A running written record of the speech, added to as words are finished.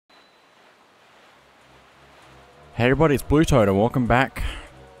Hey everybody, it's BlueToad and welcome back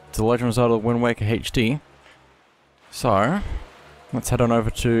to The Legend of Zelda Wind Waker HD. So, let's head on over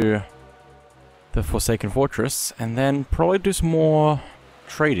to the Forsaken Fortress and then probably do some more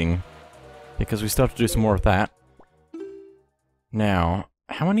trading, because we still have to do some more of that. Now,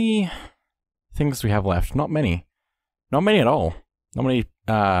 how many things do we have left? Not many. Not many at all. Not many,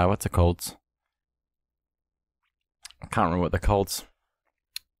 what's it called? I can't remember what they're called.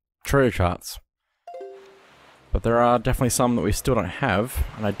 Treasure charts. But there are definitely some that we still don't have,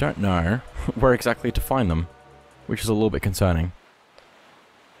 and I don't know where exactly to find them, which is a little bit concerning.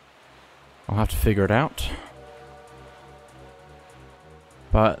 I'll have to figure it out.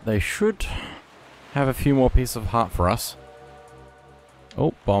 But they should have a few more pieces of heart for us.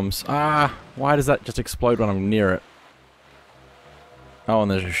 Oh, bombs. Ah! Why does that just explode when I'm near it? Oh, and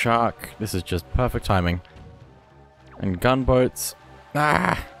there's a shark. This is just perfect timing. And gunboats.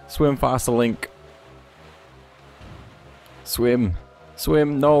 Ah! Swim faster, Link. Swim.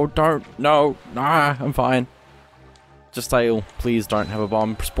 Swim. No, don't. No. Ah, I'm fine. Just sail. Please don't have a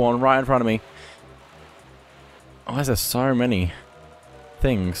bomb spawn right in front of me. Why is there so many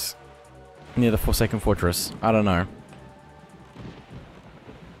things near the Forsaken Fortress? I don't know.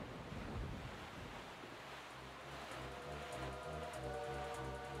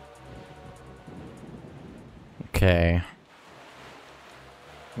 Okay.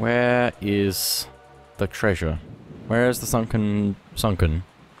 Where is the treasure? Where is the sunken?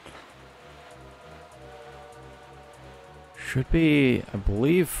 Should be, I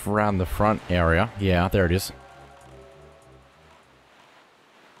believe, around the front area. Yeah, there it is.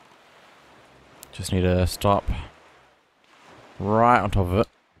 Just need to stop right on top of it.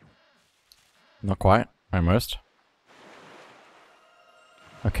 Not quite, almost.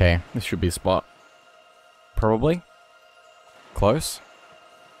 Okay, this should be a spot. Probably. Close.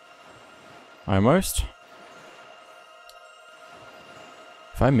 Almost.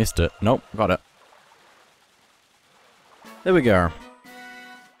 If I missed it. Nope, got it. There we go.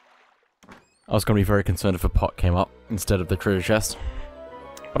 I was going to be very concerned if a pot came up instead of the treasure chest.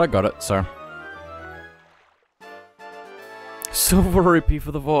 But I got it, so. Silver rupee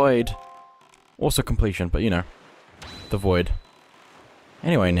for the void. Also completion, but you know. The void.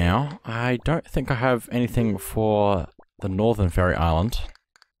 Anyway now, I don't think I have anything for the Northern Fairy Island.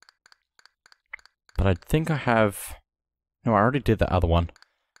 But I think I have... No, I already did that other one.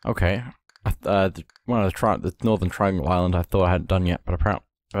 Okay. One of the Northern Triangle Island I thought I hadn't done yet, but apparently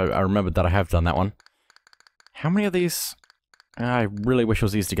I remembered that I have done that one. How many of these? I really wish it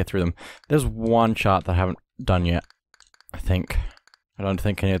was easy to get through them. There's one chart that I haven't done yet, I think. I don't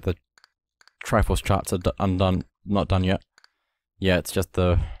think any of the Triforce charts are not done yet. Yeah, it's just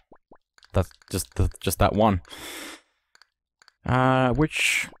that's just that one.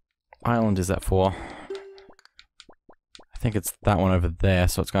 Which island is that for? I think it's that one over there,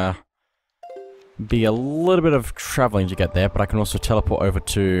 so it's gonna be a little bit of traveling to get there, but I can also teleport over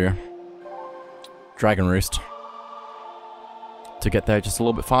to Dragon Roost to get there just a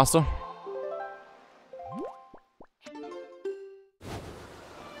little bit faster.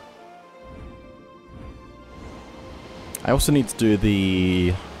 I also need to do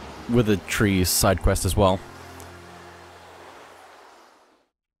the Withered Trees side quest as well,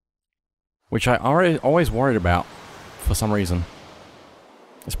 which I always worried about for some reason.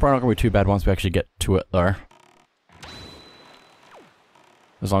 It's probably not going to be too bad once we actually get to it, though.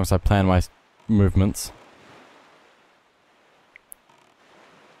 As long as I plan my movements.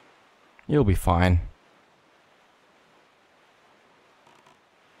 You'll be fine.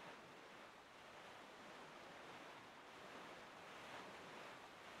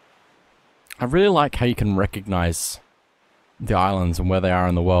 I really like how you can recognize the islands and where they are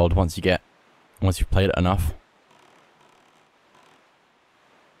in the world once you've played it enough.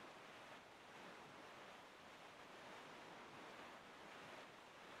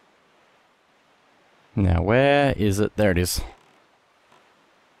 Now, where is it? There it is.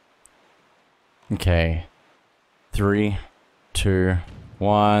 Okay. 3, 2,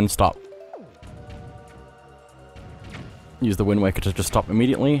 1, stop. Use the Wind Waker to just stop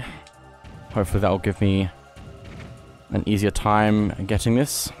immediately. Hopefully that will give me an easier time getting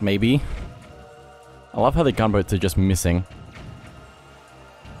this, maybe. I love how the gunboats are just missing.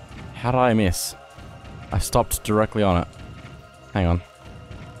 How did I miss? I stopped directly on it. Hang on.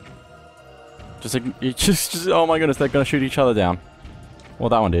 Just, oh my goodness, they're gonna shoot each other down. Well,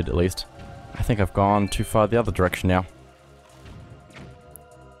 that one did, at least. I think I've gone too far the other direction now.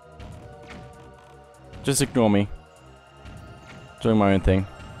 Just ignore me. Doing my own thing.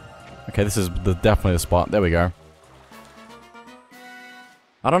 Okay, this is definitely the spot. There we go.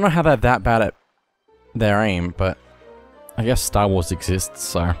 I don't know how they're that bad at their aim, but I guess Star Wars exists,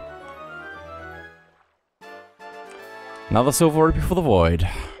 so... Another silver rupee for the void.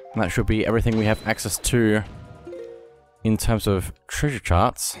 And that should be everything we have access to in terms of treasure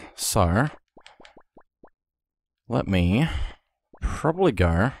charts. So, let me probably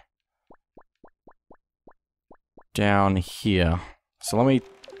go down here. So let me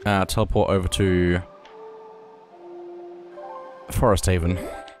teleport over to Forest Haven.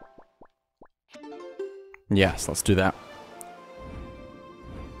 Yes, let's do that.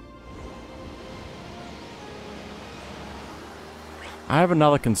 I have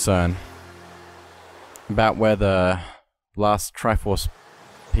another concern about where the last Triforce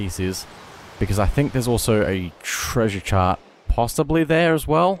piece is, because I think there's also a treasure chart possibly there as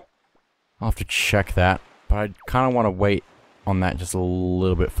well. I'll have to check that, but I kind of want to wait on that just a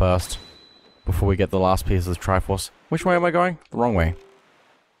little bit first before we get the last piece of the Triforce. Which way am I going? The wrong way.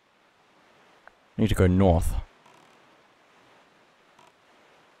 I need to go north.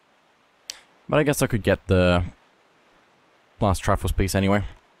 But I guess I could get the last Triforce piece anyway.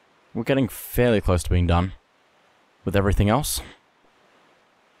 We're getting fairly close to being done with everything else.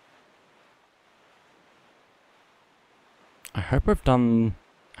 I hope I've done...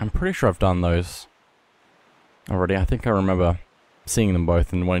 I'm pretty sure I've done those already. I think I remember seeing them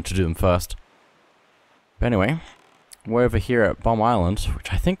both and wanting to do them first. But anyway, we're over here at Bomb Island,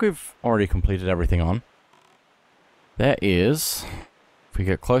 which I think we've already completed everything on. There is, if we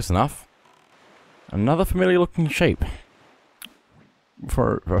get close enough, another familiar looking shape.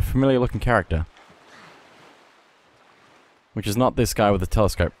 For a familiar looking character. Which is not this guy with the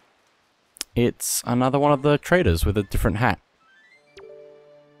telescope. It's another one of the traders with a different hat.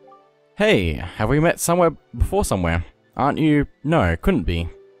 Hey, have we met somewhere before somewhere? Aren't you? No, couldn't be.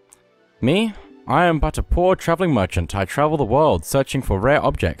 Me? I am but a poor traveling merchant. I travel the world searching for rare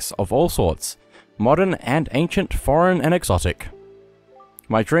objects of all sorts. Modern and ancient, foreign and exotic.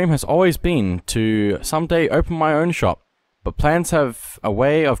 My dream has always been to someday open my own shop. But plans have a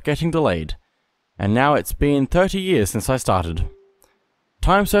way of getting delayed, and now it's been 30 years since I started.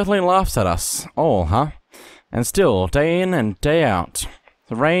 Time certainly laughs at us all, huh? And still, day in and day out,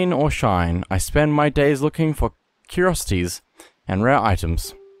 rain or shine, I spend my days looking for curiosities and rare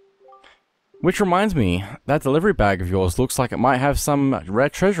items. Which reminds me, that delivery bag of yours looks like it might have some rare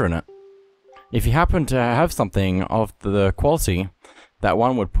treasure in it. If you happen to have something of the quality that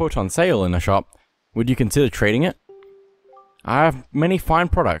one would put on sale in a shop, would you consider trading it? I have many fine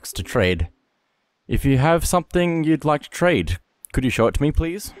products to trade. If you have something you'd like to trade, could you show it to me,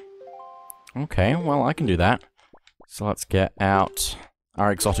 please? Okay, well, I can do that. So let's get out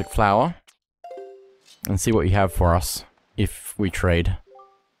our exotic flower and see what you have for us if we trade.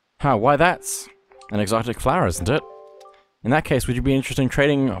 Huh, why that's an exotic flower, isn't it? In that case, would you be interested in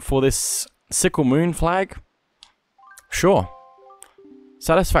trading for this sickle moon flag? Sure.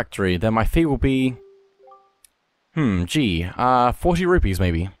 Satisfactory, then my fee will be... 40 rupees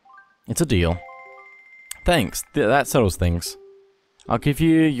maybe. It's a deal. Thanks, that settles things. I'll give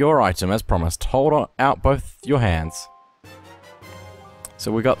you your item as promised. Hold out both your hands.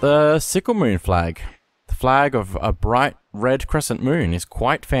 So we got the sickle moon flag. The flag of a bright red crescent moon is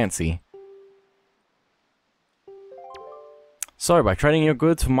quite fancy. So, by trading your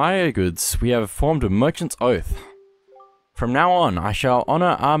goods for my goods, we have formed a merchant's oath. From now on, I shall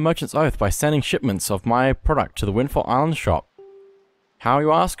honor our merchant's oath by sending shipments of my product to the Windfall Island shop. How,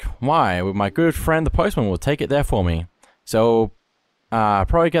 you ask? Why, with my good friend the postman will take it there for me. So,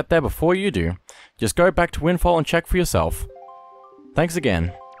 probably get there before you do. Just go back to Windfall and check for yourself. Thanks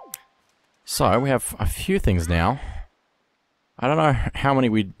again. So, we have a few things now. I don't know how many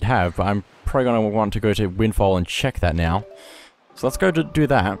we have, but I'm probably going to want to go to Windfall and check that now. So let's go to do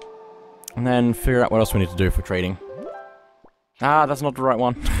that, and then figure out what else we need to do for trading. Ah, that's not the right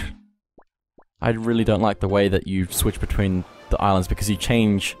one. I really don't like the way that you switch between the islands, because you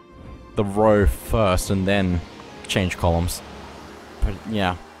change the row first and then change columns. But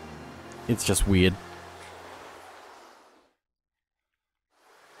yeah, it's just weird.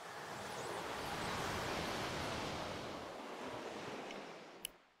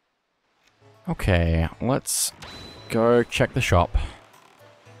 Okay, let's go check the shop.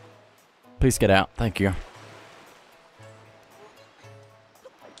 Please get out, thank you.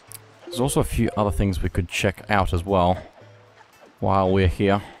 There's also a few other things we could check out as well while we're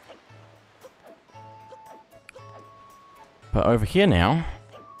here. But over here now,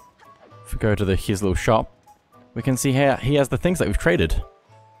 if we go to his little shop, we can see here he has the things that we've traded.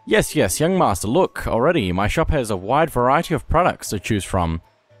 Yes, yes, young master, look, already my shop has a wide variety of products to choose from.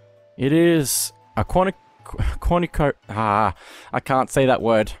 It is a I can't say that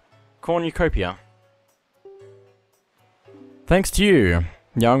word. Cornucopia. Thanks to you,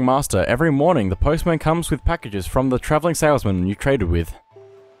 young master, every morning the postman comes with packages from the traveling salesman you traded with.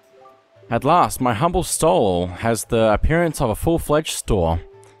 At last, my humble stall has the appearance of a full-fledged store.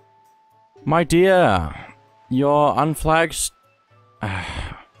 My dear, your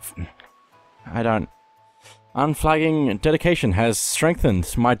unflagging dedication has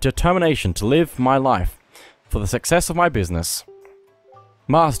strengthened my determination to live my life for the success of my business.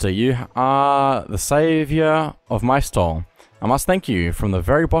 Master, you are the savior of my stall. I must thank you from the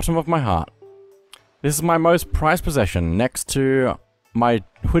very bottom of my heart. This is my most prized possession, next to my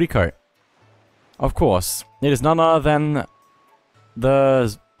hoodie coat. Of course, it is none other than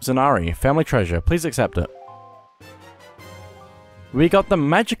the Zanari family treasure. Please accept it. We got the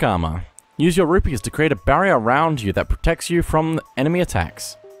magic armor. Use your rupees to create a barrier around you that protects you from enemy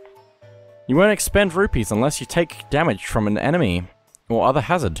attacks. You won't expend rupees unless you take damage from an enemy or other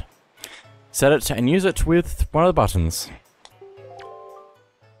hazard. Set it and use it with one of the buttons.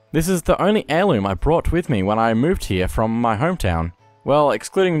 This is the only heirloom I brought with me when I moved here from my hometown. Well,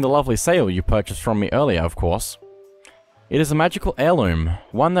 excluding the lovely sail you purchased from me earlier, of course. It is a magical heirloom,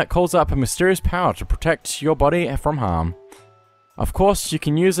 one that calls up a mysterious power to protect your body from harm. Of course, you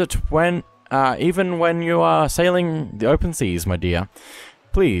can use it when, even when you are sailing the open seas, my dear.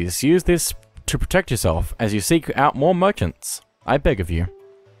 Please, use this to protect yourself as you seek out more merchants. I beg of you.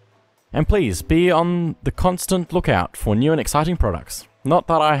 And please, be on the constant lookout for new and exciting products. Not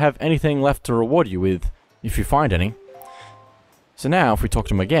that I have anything left to reward you with, if you find any. So now, if we talk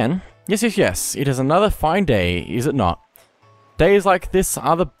to him again... Yes, it is another fine day, is it not? Days like this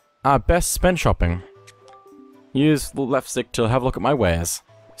are best spent shopping. Use the left stick to have a look at my wares.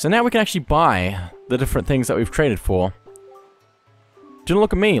 So now we can actually buy the different things that we've traded for. Do not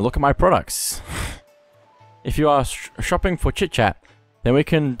look at me, look at my products. If you are shopping for chit-chat, then we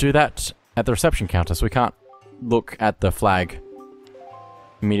can do that at the reception counter, so we can't look at the flag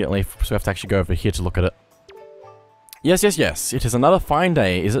immediately, so we have to actually go over here to look at it. Yes, it is another fine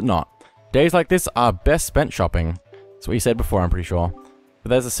day, is it not? Days like this are best spent shopping. That's what he said before, I'm pretty sure. But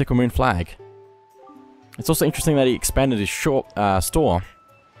there's a Sickle Moon flag. It's also interesting that he expanded his store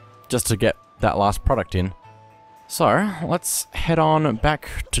just to get that last product in. So, let's head on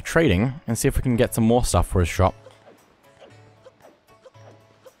back to trading and see if we can get some more stuff for his shop.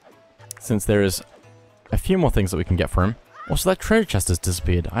 Since there is a few more things that we can get for him. Also, that treasure chest has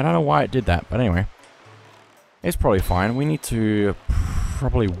disappeared. I don't know why it did that, but anyway. It's probably fine. We need to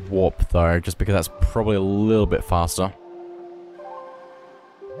probably warp, though, just because that's probably a little bit faster.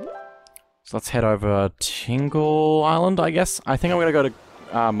 So let's head over Tingle Island, I guess. I think I'm going to go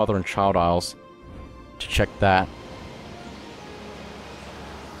to Mother and Child Isles to check that.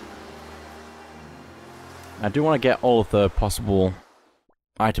 I do want to get all of the possible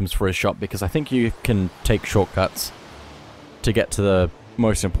items for his shop, because I think you can take shortcuts to get to the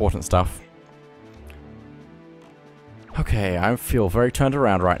most important stuff. Okay, I feel very turned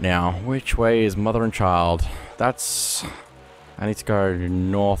around right now. Which way is Mother and Child? That's... I need to go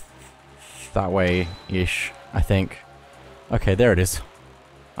north that way-ish, I think. Okay, there it is.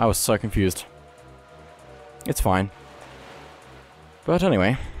 I was so confused. It's fine. But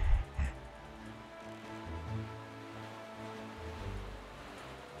anyway.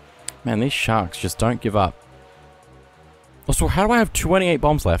 Man, these sharks just don't give up. Also, how do I have 28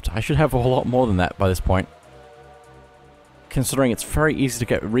 bombs left? I should have a whole lot more than that by this point. Considering it's very easy to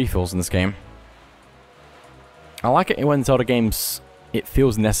get refills in this game. I like it when Zelda games, it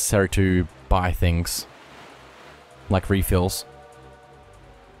feels necessary to buy things. Like refills.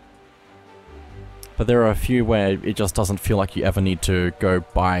 But there are a few where it just doesn't feel like you ever need to go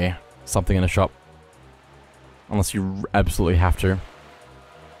buy something in a shop. Unless you absolutely have to.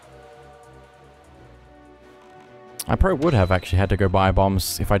 I probably would have actually had to go buy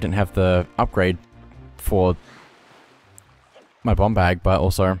bombs if I didn't have the upgrade for my bomb bag, but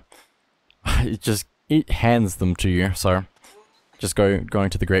also it hands them to you, so just going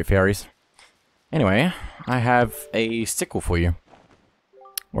to the Great Fairies. Anyway, I have a sickle for you.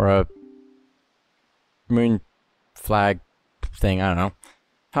 Or a moon flag thing, I don't know.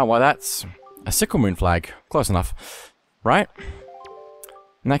 Oh, well, that's a sickle moon flag. Close enough. Right?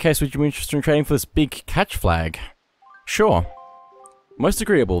 In that case, would you be interested in trading for this big catch flag? Sure. Most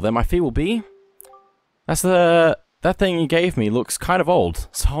agreeable. Then my fee will be... That thing you gave me looks kind of old,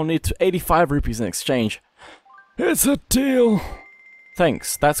 so I'll need 85 rupees in exchange. It's a deal.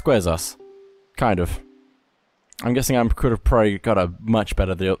 Thanks, that squares us. Kind of. I'm guessing I could have probably got a much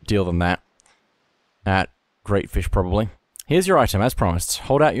better deal than that. At Great Fish, probably. Here's your item, as promised.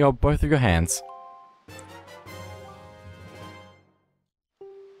 Hold out both of your hands.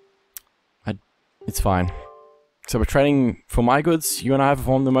 It's fine. So we're trading for my goods. You and I have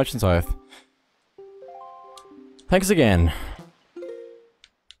performed the merchant's oath. Thanks again.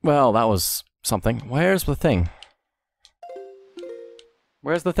 Well, that was something. Where's the thing?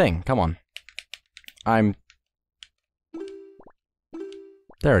 Where's the thing? Come on.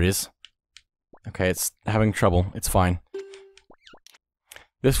 There it is. Okay, it's having trouble. It's fine.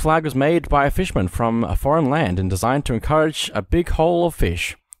 This flag was made by a fisherman from a foreign land and designed to encourage a big haul of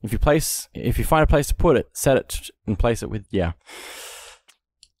fish. If you find a place to put it, set it and place it with, yeah.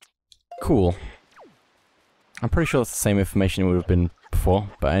 Cool. I'm pretty sure that's the same information it would have been before,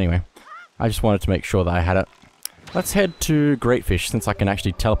 but anyway. I just wanted to make sure that I had it. Let's head to Greatfish, since I can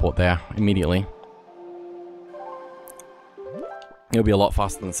actually teleport there immediately. It'll be a lot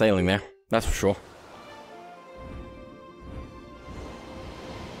faster than sailing there, that's for sure.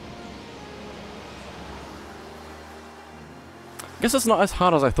 I guess it's not as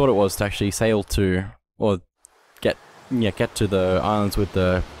hard as I thought it was to actually sail to, or get to the islands with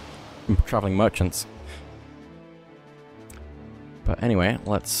the traveling merchants. But anyway,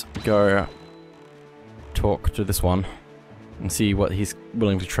 let's go talk to this one and see what he's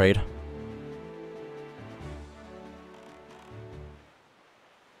willing to trade.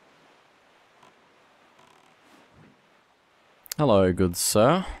 Hello, good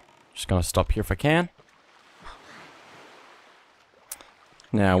sir. Just gonna stop here if I can.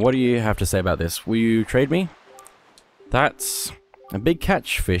 Now, what do you have to say about this? Will you trade me? That's a big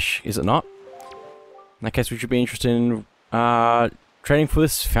catch fish, is it not? In that case, we should be interested in trading for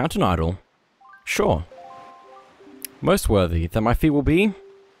this fountain idol. Sure. Most worthy. That my fee will be?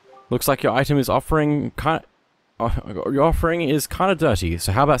 Looks like your item is offering your offering is kind of dirty,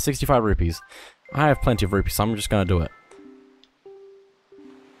 so how about 65 rupees? I have plenty of rupees, so I'm just gonna do it.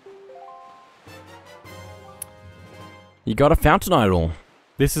 You got a fountain idol.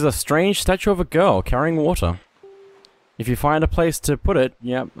 This is a strange statue of a girl carrying water. If you find a place to put it,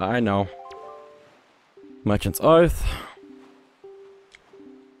 yep, I know. Merchant's oath.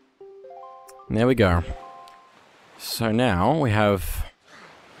 And there we go. So now we have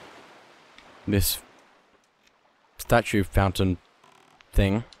this statue fountain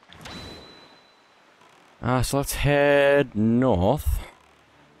thing. So let's head north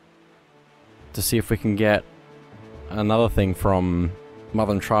to see if we can get another thing from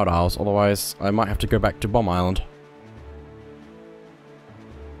Mother and Child Isles, otherwise I might have to go back to Bomb Island.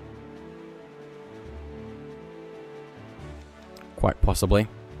 Quite possibly.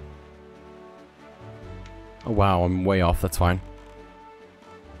 Oh wow, I'm way off, that's fine.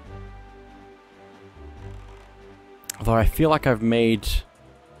 Although I feel like I've made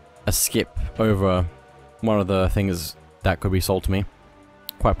a skip over one of the things that could be sold to me.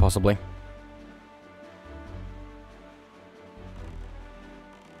 Quite possibly.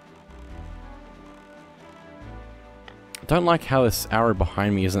 I don't like how this arrow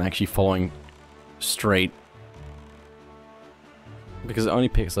behind me isn't actually following straight. Because it only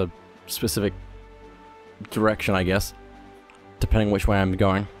picks a specific direction, I guess. Depending which way I'm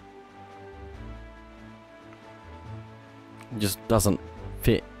going. It just doesn't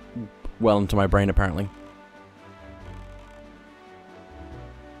fit well into my brain, apparently.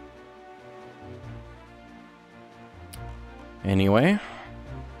 Anyway,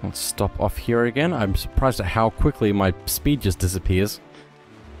 let's stop off here again. I'm surprised at how quickly my speed just disappears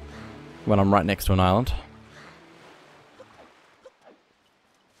when I'm right next to an island.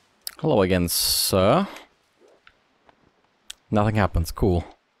 Hello again, sir. Nothing happens. Cool.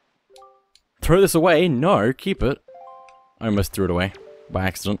 Throw this away? No, keep it. I almost threw it away by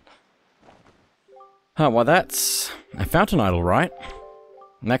accident. Well, that's a fountain idol, right?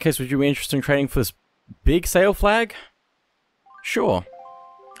 In that case, would you be interested in trading for this big sail flag? Sure.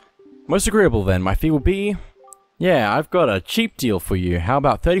 Most agreeable then. My fee will be... Yeah, I've got a cheap deal for you. How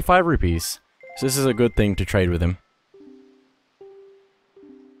about 35 rupees? So this is a good thing to trade with him.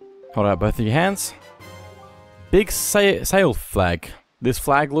 Hold out both of your hands. Big sail flag. This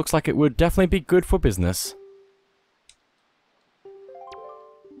flag looks like it would definitely be good for business.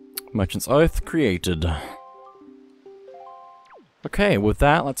 Merchant's Oath created. Okay, with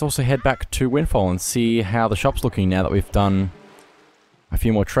that, let's also head back to Windfall and see how the shop's looking now that we've done a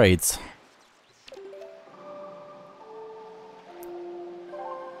few more trades.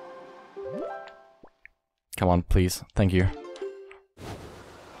 Come on, please. Thank you.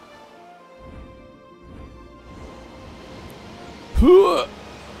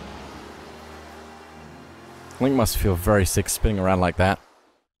 Link must feel very sick spinning around like that.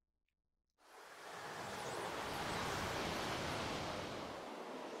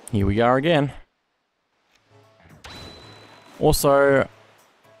 Here we are again. Also,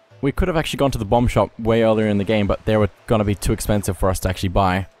 we could have actually gone to the bomb shop way earlier in the game, but they were going to be too expensive for us to actually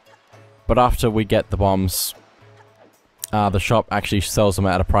buy. But after we get the bombs, the shop actually sells them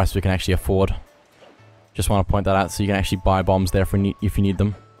at a price we can actually afford. Just want to point that out, so you can actually buy bombs there if you need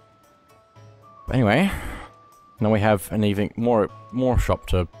them. But anyway, now we have an even more shop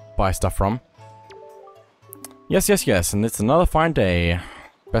to buy stuff from. Yes, yes, yes, and it's another fine day.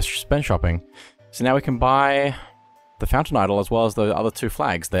 Best spend shopping. So now we can buy the fountain idol as well as the other 2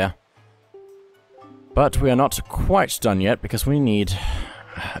 flags there. But we are not quite done yet because we need,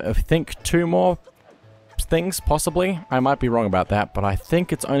 I think, 2 more things, possibly. I might be wrong about that, but I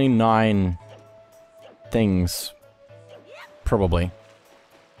think it's only 9 things. Probably.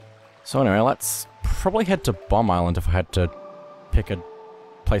 So anyway, let's probably head to Bomb Island if I had to pick a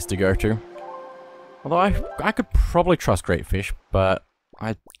place to go to. Although I could probably trust Great Fish, but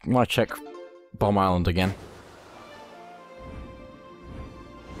I want to check Bomb Island again.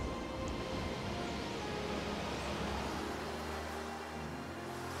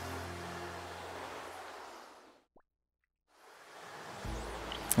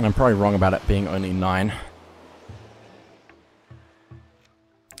 And I'm probably wrong about it being only 9.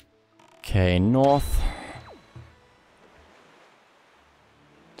 Okay, north.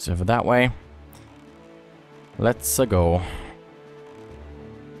 It's over that way. Let's go.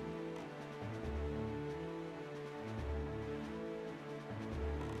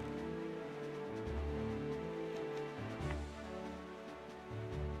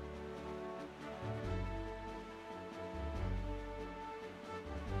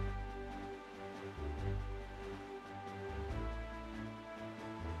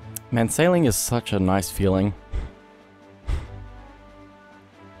 Man, sailing is such a nice feeling.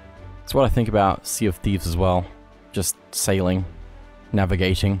 It's what I think about Sea of Thieves as well. Just sailing,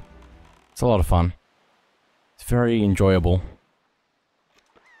 navigating. It's a lot of fun. It's very enjoyable.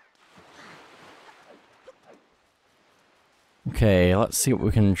 Okay, let's see what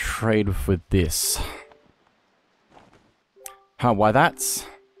we can trade with this. Why that's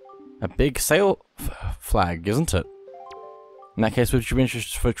a big sail flag, isn't it? In that case, would you be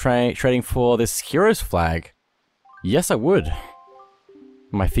interested for trading for this hero's flag? Yes, I would.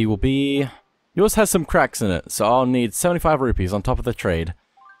 My fee will be... Yours has some cracks in it, so I'll need 75 rupees on top of the trade.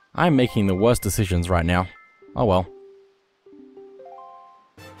 I'm making the worst decisions right now. Oh well.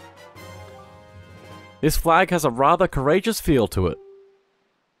 This flag has a rather courageous feel to it.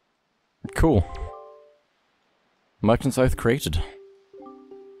 Cool. Merchant's Oath created.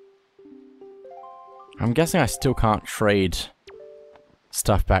 I'm guessing I still can't trade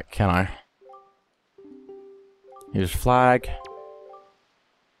stuff back, can I? Here's flag.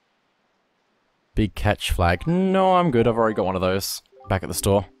 Big catch flag. No, I'm good. I've already got one of those back at the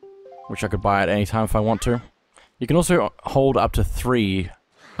store, which I could buy at any time if I want to. You can also hold up to 3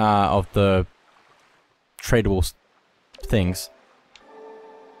 of the tradable things.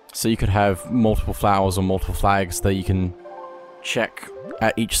 So you could have multiple flowers or multiple flags that you can check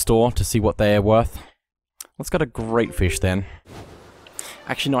at each store to see what they're worth. Let's go to Great Fish then.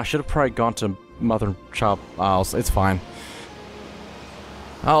 Actually, no, I should have probably gone to Mother and Child Isles. It's fine.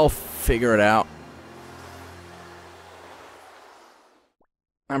 I'll figure it out.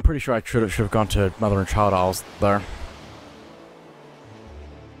 I'm pretty sure I should have gone to Mother and Child Isles, though.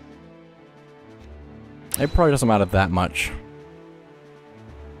 It probably doesn't matter that much.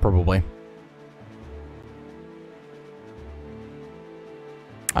 Probably.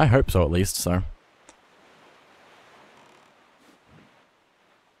 I hope so, at least, so.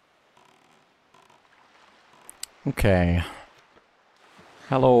 Okay.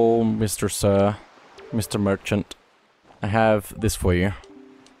 Hello, Mr. Sir. Mr. Merchant. I have this for you.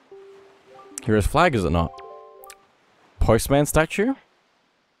 Hero's flag, is it not? Postman statue?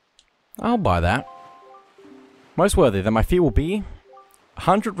 I'll buy that. Most worthy, then my fee will be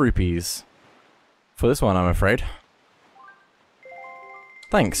 100 rupees. For this one, I'm afraid.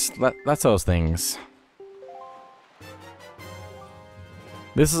 Thanks, that sells things.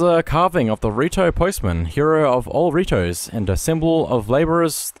 This is a carving of the Rito Postman, hero of all Ritos, and a symbol of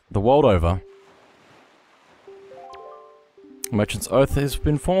laborers the world over. Merchant's Oath has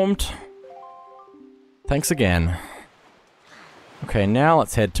been formed. Thanks again. Okay, now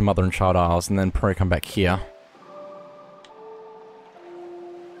let's head to Mother and Child Isles and then probably come back here.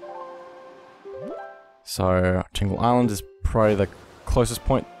 So, Tingle Island is probably the closest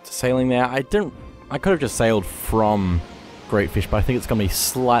point to sailing there. I could have just sailed from Great Fish, but I think it's going to be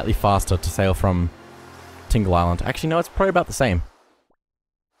slightly faster to sail from Tingle Island. Actually, no, it's probably about the same.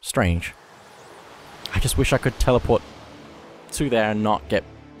 Strange. I just wish I could teleport to there and not get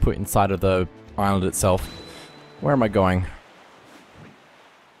put inside of the island itself. Where am I going?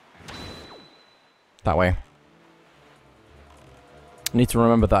 that way. I need to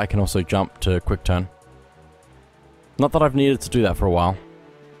remember that I can also jump to quick turn. Not that I've needed to do that for a while.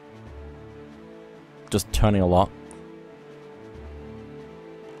 Just turning a lot.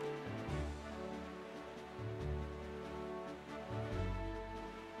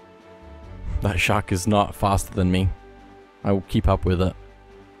 That shark is not faster than me. I will keep up with it.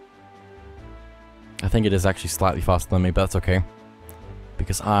 I think it is actually slightly faster than me, but that's okay.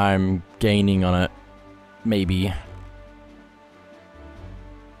 Because I'm gaining on it. Maybe.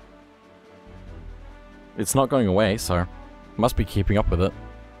 It's not going away, so must be keeping up with it.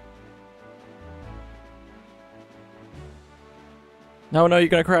 No, you're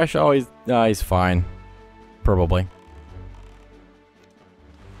gonna crash. Oh, he's fine. Probably.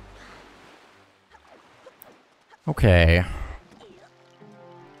 Okay.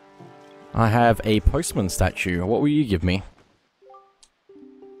 I have a postman statue. What will you give me?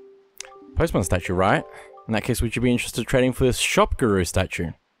 Postman statue, right? In that case, would you be interested in trading for this shop guru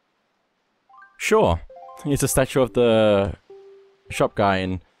statue? Sure. It's a statue of the shop guy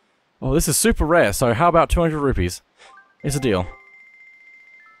and... Oh, this is super rare, so how about 200 rupees? It's a deal.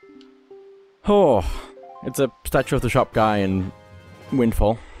 Oh, it's a statue of the shop guy in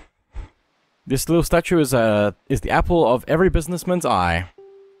Windfall. This little statue is the apple of every businessman's eye.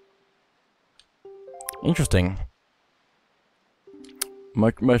 Interesting.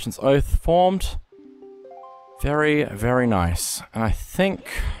 Merchant's oath formed. Very, very nice. And I think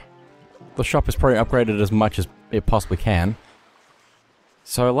the shop is probably upgraded as much as it possibly can.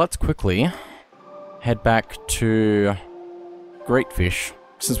 So let's quickly head back to Great Fish,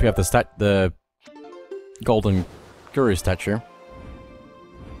 since we have the golden guru statue.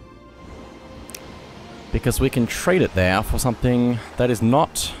 Because we can trade it there for something that is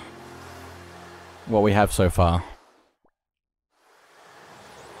not what we have so far.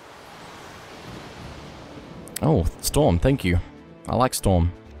 Oh, Storm, thank you. I like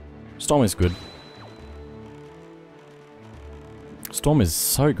Storm. Storm is good. Storm is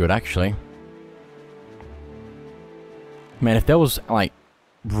so good, actually. Man, if there was, like,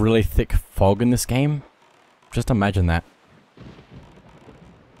 really thick fog in this game, just imagine that.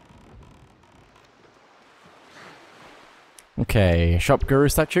 Okay, shop guru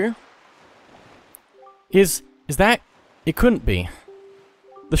statue. Is that... It couldn't be.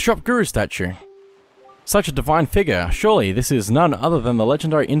 The shop guru statue. Such a divine figure. Surely this is none other than the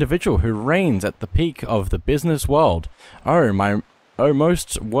legendary individual who reigns at the peak of the business world. Oh, my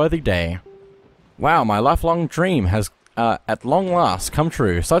most worthy day. Wow, my lifelong dream has at long last come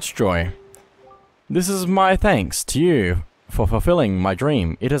true. Such joy. This is my thanks to you for fulfilling my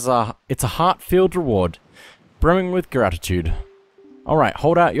dream. It's a heart-filled reward, brimming with gratitude. Alright,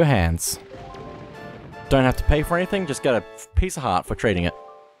 hold out your hands. Don't have to pay for anything, just get a piece of heart for trading it.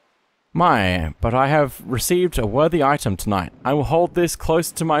 My, but I have received a worthy item tonight. I will hold this close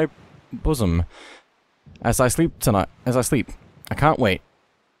to my bosom as I sleep tonight. I can't wait.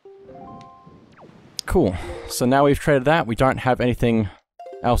 Cool. So now we've traded that. We don't have anything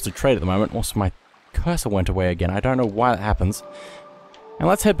else to trade at the moment. Also, my cursor went away again. I don't know why that happens. And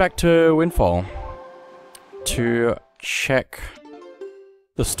let's head back to Windfall to check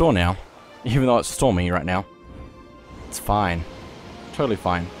the store now. Even though it's stormy right now. It's fine. Totally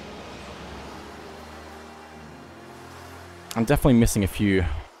fine. I'm definitely missing a few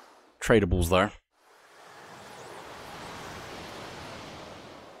tradables though.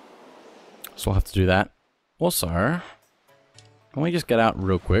 So I'll have to do that. Also, can we just get out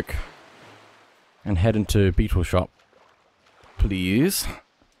real quick and head into Beetle Shop, please?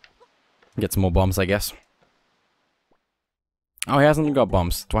 Get some more bombs, I guess. Oh, he hasn't got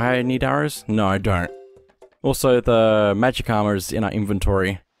bombs. Do I need arrows? No, I don't. Also, the magic armor is in our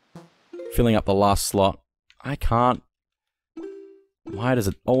inventory, filling up the last slot. I can't... Why does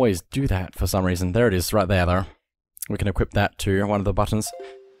it always do that for some reason? There it is, right there though. We can equip that to one of the buttons.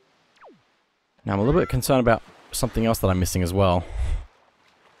 Now I'm a little bit concerned about something else that I'm missing as well.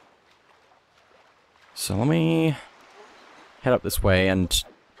 So let me head up this way and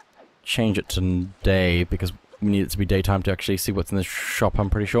change it to day, because we need it to be daytime to actually see what's in the shop, I'm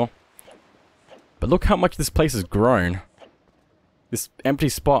pretty sure. But look how much this place has grown. This empty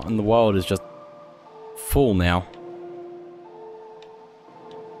spot in the world is just full now.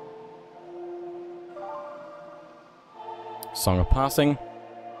 Song of Passing.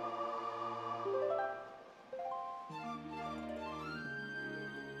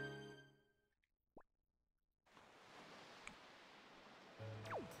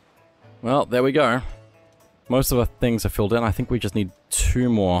 Well, there we go. Most of our things are filled in. I think we just need 2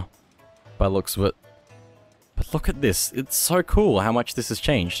 more by the looks of it. But look at this. It's so cool how much this has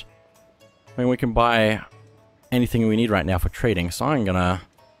changed. I mean, we can buy anything we need right now for trading, so I'm gonna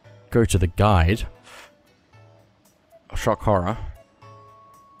go to the guide. Shock horror.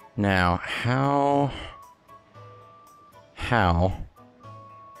 Now, how...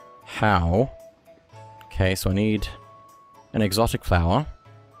 Okay, so I need an exotic flower.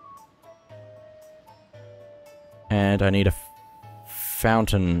 And I need a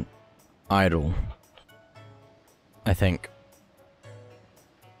fountain idol, I think.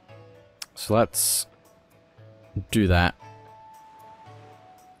 So let's do that.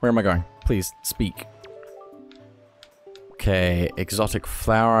 Where am I going? Please, speak. Okay, exotic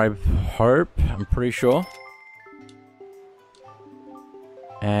flower, I hope. I'm pretty sure.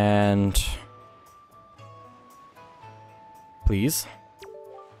 And... please.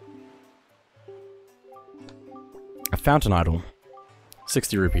 A fountain idol.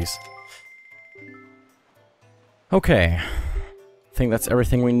 60 rupees. Okay. I think that's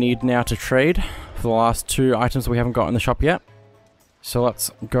everything we need now to trade for the last 2 items we haven't got in the shop yet. So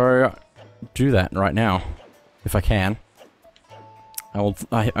let's go do that right now, if I can.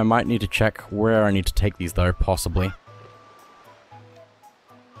 I might need to check where I need to take these though, possibly.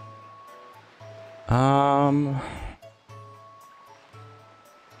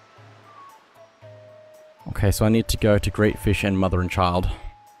 Okay, so I need to go to Great Fish and Mother and Child.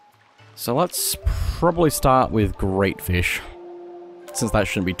 So let's probably start with Great Fish, since that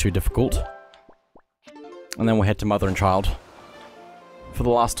shouldn't be too difficult. And then we'll head to Mother and Child for the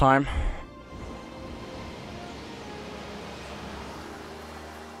last time.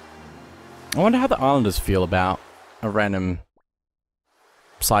 I wonder how the islanders feel about a random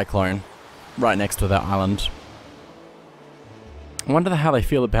cyclone right next to that island. I wonder how they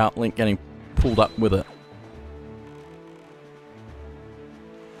feel about Link getting pulled up with it.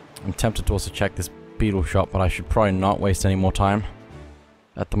 I'm tempted to also check this beetle shop, but I should probably not waste any more time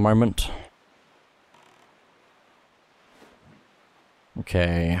at the moment.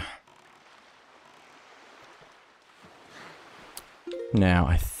 Okay.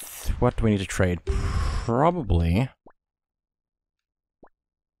 Now, what do we need to trade? Probably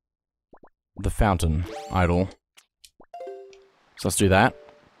the fountain idol. So let's do that.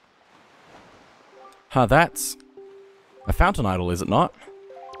 Huh, that's a fountain idol, is it not?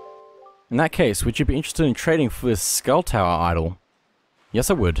 In that case, would you be interested in trading for this skull tower idol? Yes,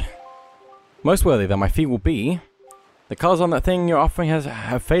 I would. Most worthy though my fee will be. The colors on that thing you're offering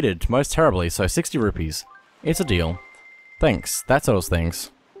have faded most terribly, so 60 rupees. It's a deal. Thanks, that settles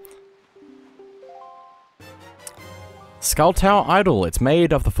things. Skull Tower Idol. It's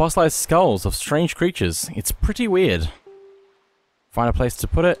made of the fossilized skulls of strange creatures. It's pretty weird. Find a place to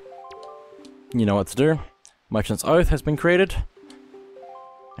put it. You know what to do. Merchant's Oath has been created.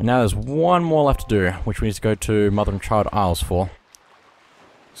 And now there's one more left to do, which we need to go to Mother and Child Isles for.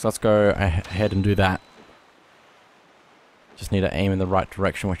 So let's go ahead and do that. Just need to aim in the right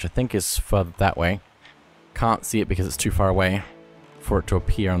direction, which I think is further that way. Can't see it because it's too far away for it to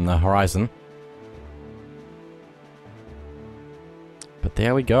appear on the horizon. But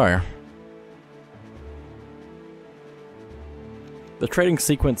there we go. The trading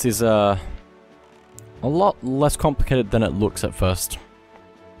sequence is a lot less complicated than it looks at first.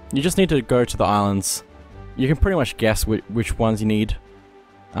 You just need to go to the islands. You can pretty much guess which ones you need,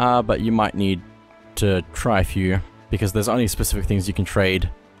 but you might need to try a few, because there's only specific things you can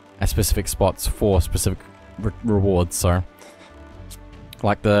trade at specific spots for specific rewards, so...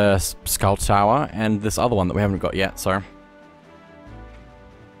 like the Skull Tower, and this other one that we haven't got yet, so...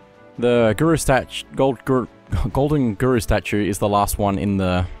 The Guru statue, Golden Guru statue is the last one in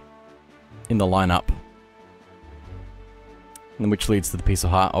the lineup, and which leads to the Piece of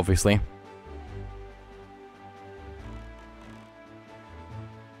Heart, obviously.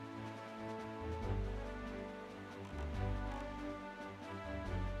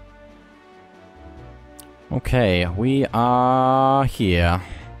 Okay, we are here.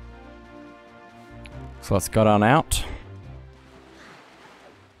 So let's go on out.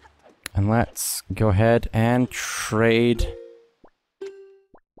 And let's go ahead and trade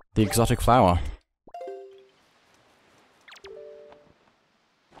the exotic flower.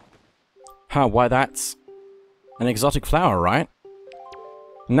 Huh, why that's an exotic flower, right?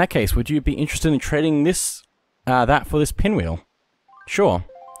 In that case, would you be interested in trading this, that for this pinwheel? Sure.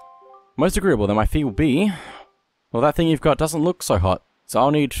 Most agreeable, then my fee will be... well, that thing you've got doesn't look so hot, so I'll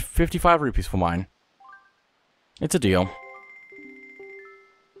need 55 rupees for mine. It's a deal.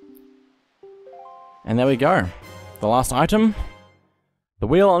 And there we go. The last item. The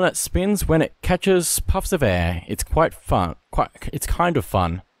wheel on it spins when it catches puffs of air. It's quite fun. It's kind of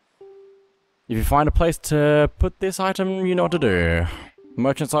fun. If you find a place to put this item, you know what to do.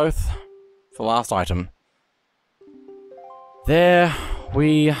 Merchant's Oath. the last item. There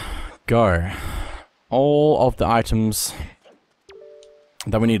we go. All of the items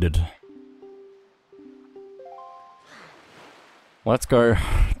that we needed. Let's go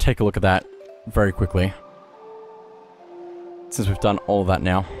take a look at that very quickly, since we've done all of that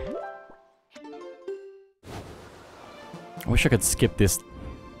now. I wish I could skip this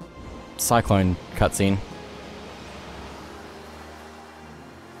cyclone cutscene.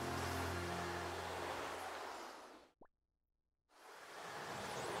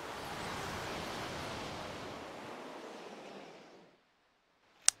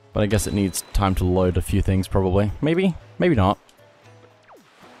 But I guess it needs time to load a few things, probably. Maybe? Maybe not.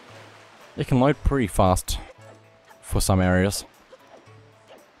 It can load pretty fast for some areas.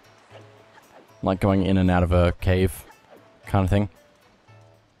 Like going in and out of a cave kind of thing.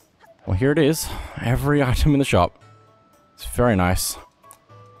 Well, here it is. Every item in the shop. It's very nice.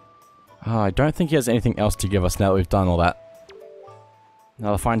 I don't think he has anything else to give us now that we've done all that.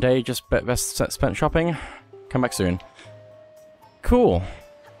 Another fine day, just best spent shopping. Come back soon. Cool.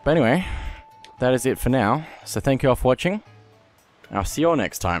 But anyway, that is it for now. So thank you all for watching. I'll see you all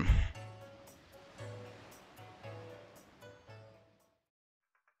next time.